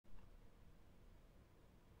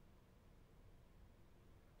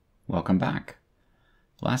Welcome back.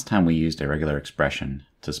 Last time we used a regular expression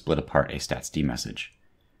to split apart a StatsD message.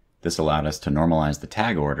 This allowed us to normalize the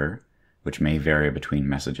tag order, which may vary between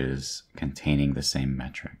messages containing the same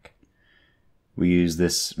metric. We use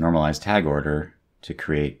this normalized tag order to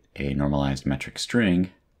create a normalized metric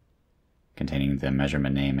string containing the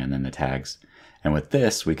measurement name and then the tags. And with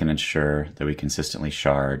this, we can ensure that we consistently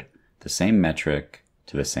shard the same metric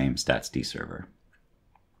to the same StatsD server.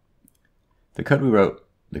 The code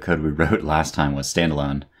we wrote last time was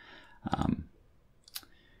standalone,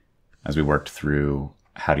 as we worked through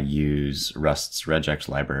how to use Rust's Regex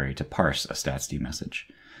library to parse a StatsD message.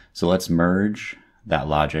 So let's merge that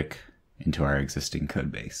logic into our existing code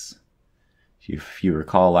base. If you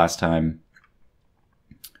recall last time,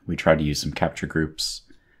 we tried to use some capture groups,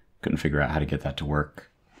 couldn't figure out how to get that to work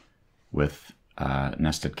with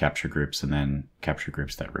nested capture groups and then capture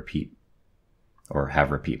groups that repeat or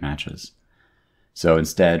have repeat matches. So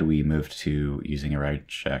instead, we moved to using a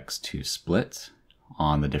regex to split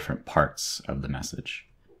on the different parts of the message.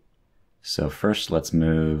 So first, let's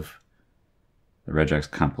move the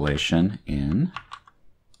regex compilation in.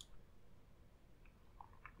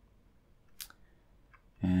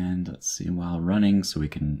 And let's see, while running, so we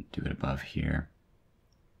can do it above here.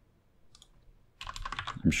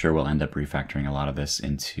 I'm sure we'll end up refactoring a lot of this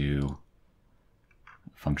into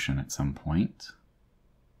a function at some point.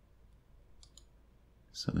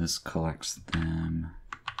 So this collects them.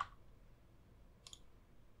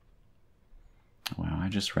 Wow, I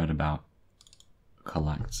just read about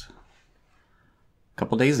collect a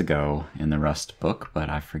couple days ago in the Rust book, but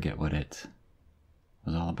I forget what it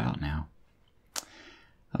was all about now.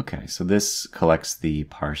 Okay, so this collects the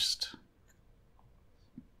parsed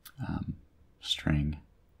string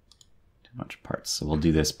to a bunch of parts. So we'll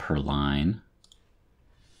do this per line.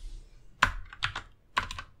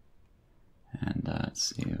 And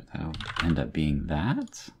let's see, that'll end up being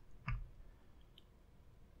that.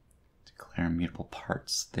 Declare immutable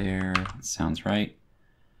parts there. That sounds right.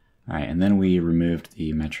 All right, and then we removed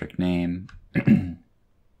the metric name.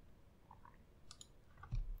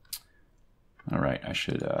 All right, I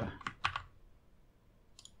should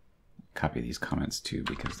copy these comments too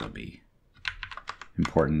because they'll be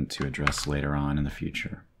important to address later on in the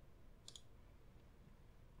future.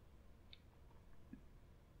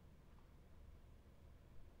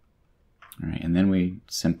 All right, and then we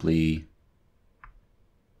simply,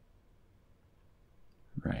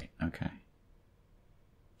 right, okay.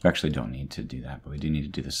 We actually don't need to do that, but we do need to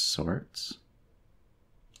do the sorts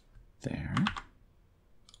there.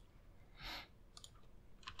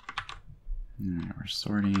 All right, we're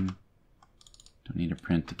sorting. Don't need to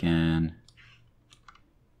print again.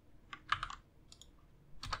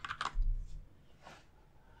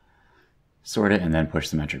 Sort it and then push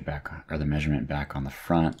the metric back or the measurement back on the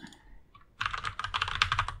front.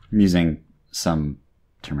 I'm using some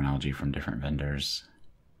terminology from different vendors.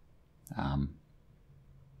 I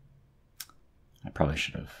probably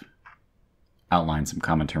should have outlined some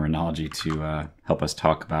common terminology to help us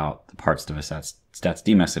talk about the parts of a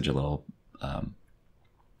StatsD message a little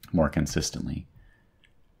more consistently.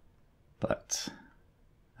 But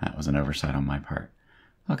that was an oversight on my part.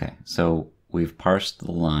 Okay, so we've parsed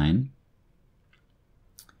the line.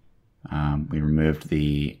 We removed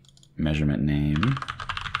the measurement name.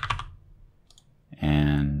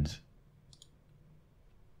 And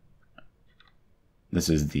this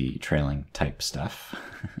is the trailing type stuff.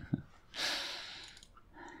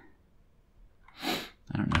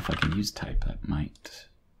 I don't know if I can use type. That might.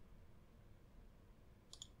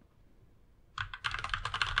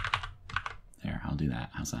 There, I'll do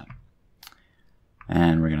that. How's that?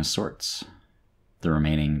 And we're going to sort the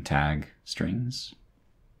remaining tag strings.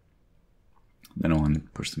 Then I'll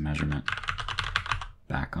push the measurement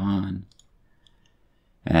back on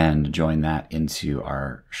and join that into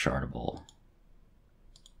our shardable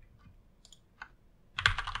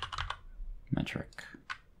metric.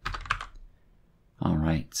 All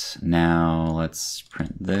right, now let's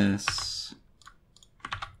print this.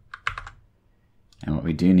 And what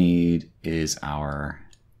we do need is our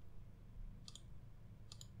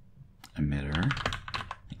emitter.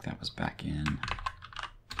 I think that was back in.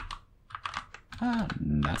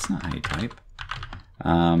 That's not how you type.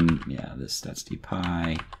 Yeah, this StatsD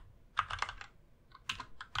pi.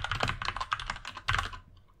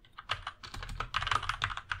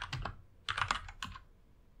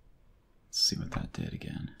 Let's see what that did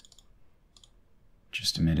again.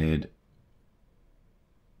 Just emitted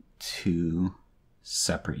 2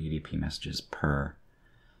 separate UDP messages per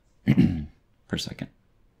second.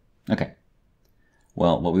 Okay.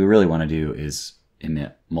 Well, what we really want to do is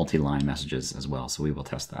emit multi-line messages as well, so we will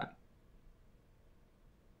test that.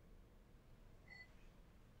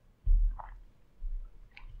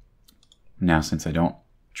 Now, since I don't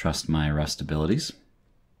trust my Rust abilities,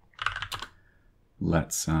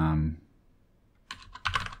 let's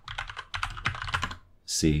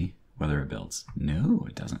see whether it builds. No,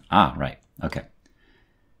 it doesn't. Ah, right. Okay.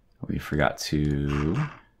 We forgot to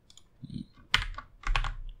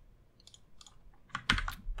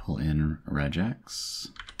pull in regex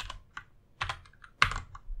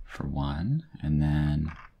for 1, and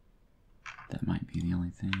then that might be the only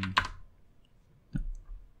thing. Nope.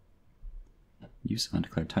 Use of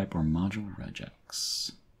undeclared type or module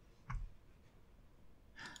regex.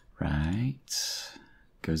 Right.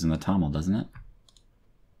 Goes in the toml, doesn't it?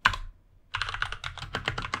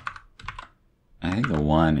 I think the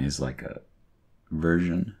 1 is like a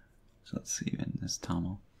version. So let's see in this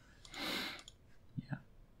toml. Yeah.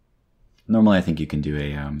 Normally I think you can do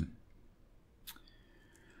a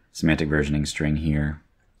semantic versioning string here.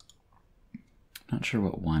 Not sure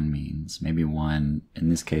what 1 means. Maybe 1 in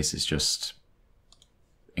this case is just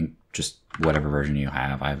whatever version you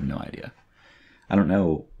have. I have no idea. I don't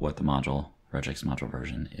know what the regex module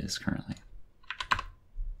version is currently.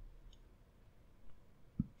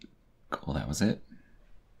 Cool, that was it.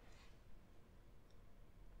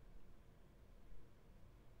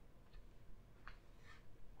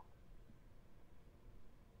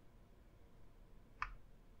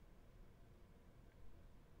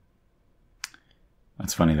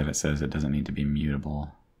 It's funny that it says it doesn't need to be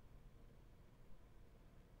mutable.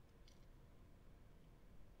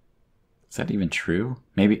 Is that even true?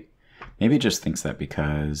 Maybe it just thinks that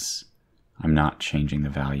because I'm not changing the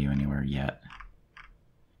value anywhere yet.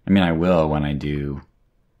 I mean, I will when I do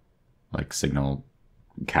like signal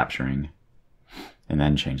capturing and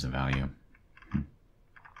then change the value.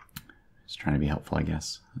 Just trying to be helpful, I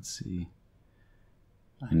guess. Let's see.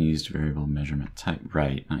 Unused variable measurement type.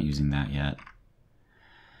 Right, not using that yet.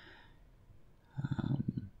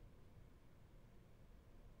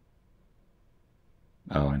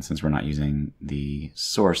 Oh, and since we're not using the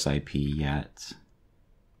source IP yet,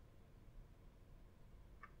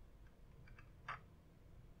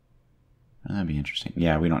 that'd be interesting.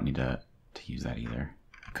 Yeah, we don't need to use that either.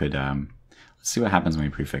 Could let's see what happens when we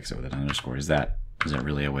prefix it with an underscore. Is that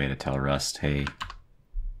really a way to tell Rust, hey,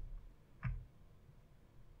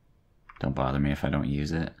 don't bother me if I don't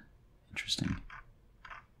use it? Interesting.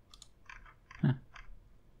 Huh.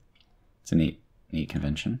 It's a neat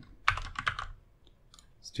convention.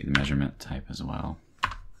 Let's do the measurement type as well.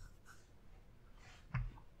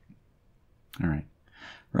 All right.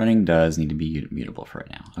 Running does need to be mutable for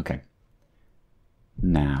right now. Okay.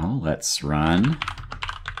 Now let's run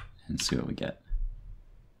and see what we get.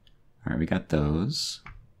 All right, we got those.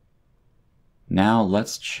 Now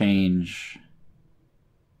let's change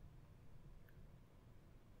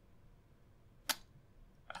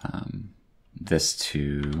this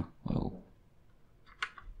to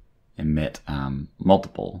emit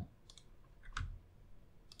multiple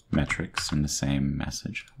metrics in the same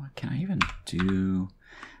message. What can I even do?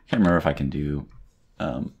 I can't remember if I can do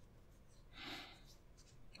a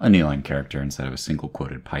new line character instead of a single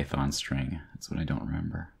quoted Python string. That's what I don't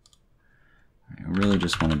remember. All right, I really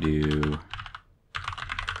just want to do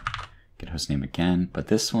get hostname again, but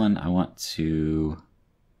this one I want to.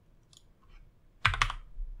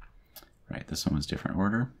 Right, this one was different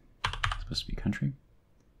order. It's supposed to be country.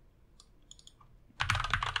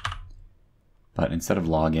 But instead of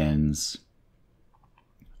logins,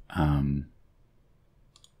 let's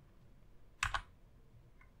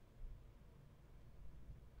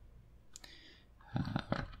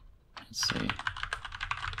see.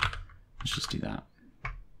 Let's just do that.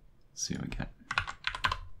 Let's see what we get.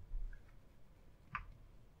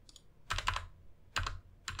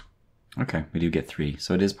 Okay, we do get 3.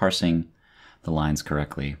 So it is parsing the lines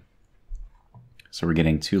correctly. So we're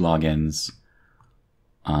getting 2 logins,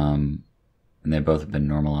 and they both have been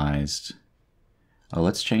normalized. Oh,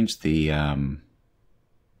 let's change the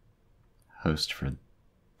host for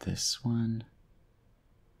this one.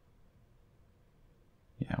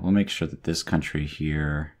 Yeah, we'll make sure that this country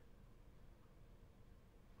here,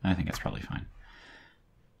 I think that's probably fine.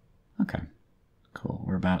 Okay, cool.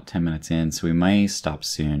 We're about 10 minutes in, so we may stop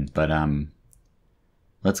soon, but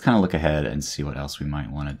let's kind of look ahead and see what else we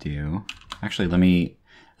might want to do. Actually, let me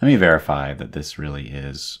verify that this really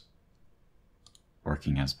is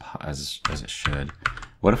working as it should.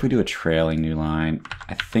 What if we do a trailing new line?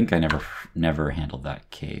 I think I never handled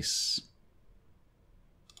that case.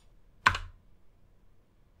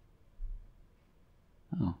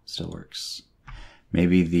 Oh, still works.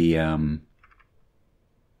 Maybe the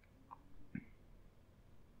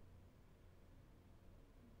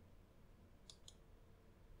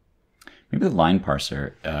maybe the line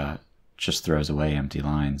parser just throws away empty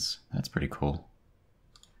lines. That's pretty cool.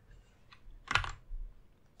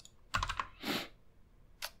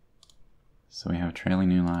 So we have a trailing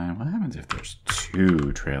new line. What happens if there's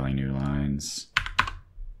two trailing new lines?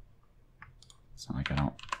 It's not like I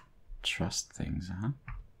don't trust things, huh?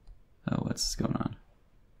 Oh, what's going on?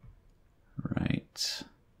 Right.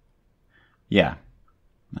 Yeah,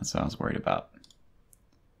 that's what I was worried about.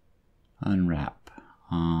 Unwrap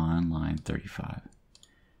on line 35.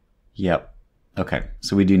 Yep. Okay,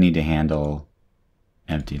 so we do need to handle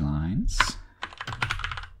empty lines.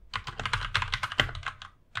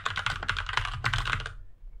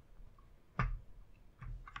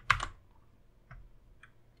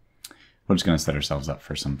 We're just going to set ourselves up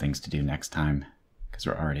for some things to do next time because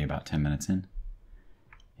we're already about 10 minutes in.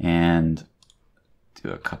 And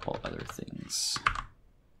do a couple other things.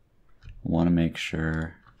 Want to make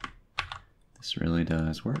sure this really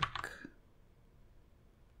does work.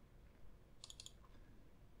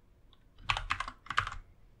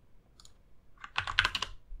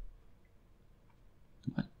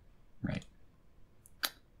 What? Right.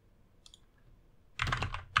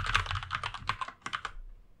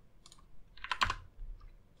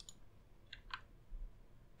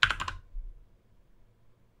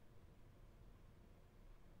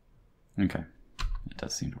 Okay, it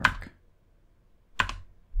does seem to work.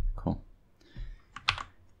 Cool.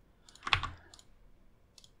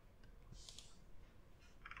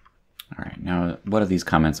 All right, now what of these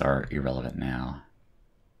comments are irrelevant now?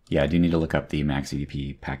 Yeah, I do need to look up the max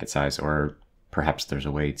EDP packet size, or perhaps there's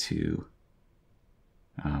a way to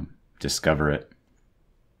discover it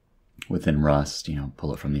within Rust, you know,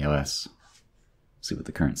 pull it from the OS, see what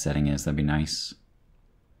the current setting is. That'd be nice.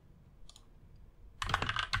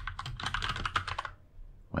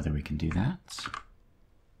 Whether we can do that.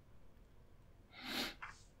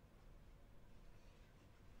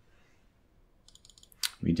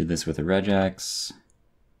 We did this with a regex.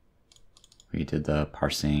 We did the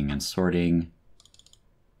parsing and sorting.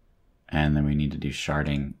 And then we need to do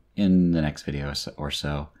sharding in the next video or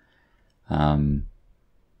so. And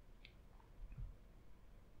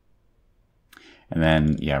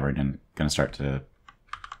then, yeah, we're going to start to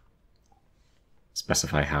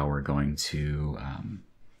specify how we're going to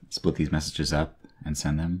split these messages up and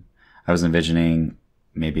send them. I was envisioning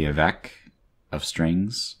maybe a vec of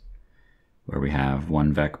strings where we have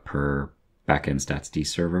one vec per backend StatsD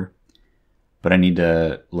server. But I need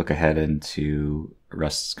to look ahead into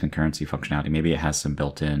Rust's concurrency functionality. Maybe it has some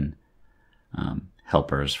built-in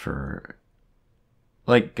helpers for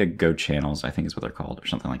like Go channels, I think is what they're called, or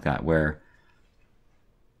something like that, where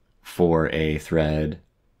for a thread,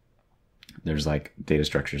 there's like data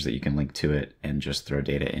structures that you can link to it and just throw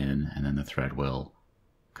data in, and then the thread will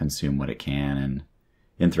consume what it can and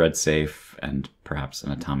in thread safe and perhaps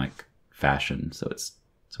an atomic fashion, so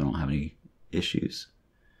I don't have any issues.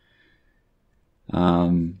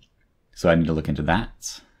 So I need to look into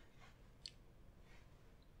that.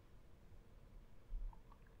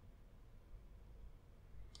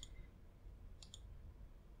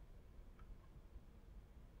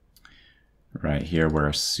 Right here, we're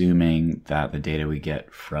assuming that the data we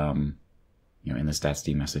get from, you know, in the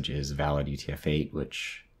StatsD message is valid UTF-8,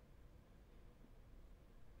 which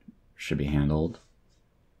should be handled.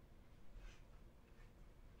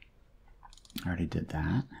 I already did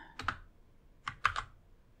that.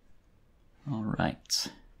 All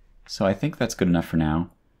right. So I think that's good enough for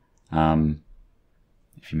now.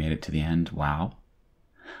 If you made it to the end, wow.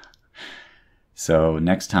 So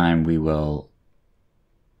next time we will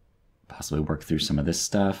possibly work through some of this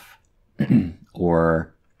stuff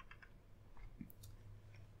or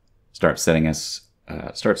start setting up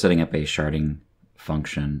a sharding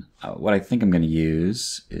function. What I think I'm going to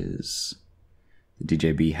use is the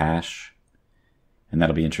DJB hash, and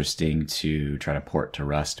that'll be interesting to try to port to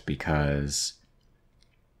Rust because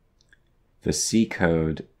the C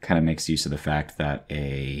code kind of makes use of the fact that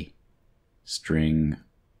a string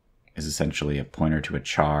is essentially a pointer to a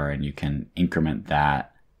char, and you can increment that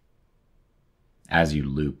as you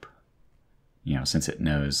loop, you know, since it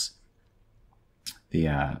knows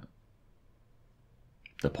the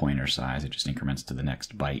pointer size, it just increments to the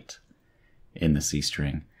next byte in the C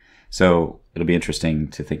string. So it'll be interesting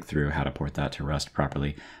to think through how to port that to Rust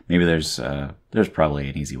properly. Maybe there's probably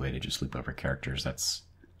an easy way to just loop over characters. That's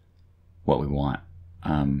what we want.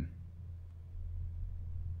 I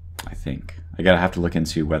think I gotta have to look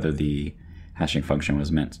into whether the hashing function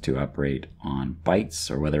was meant to operate on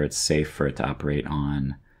bytes or whether it's safe for it to operate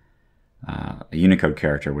on a Unicode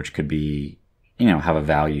character, which could be, you know, have a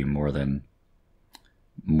value more than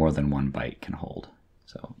 1 byte can hold.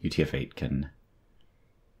 So UTF-8 can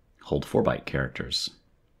hold 4-byte characters.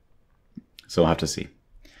 So we'll have to see.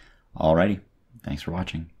 Alrighty, thanks for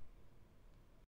watching.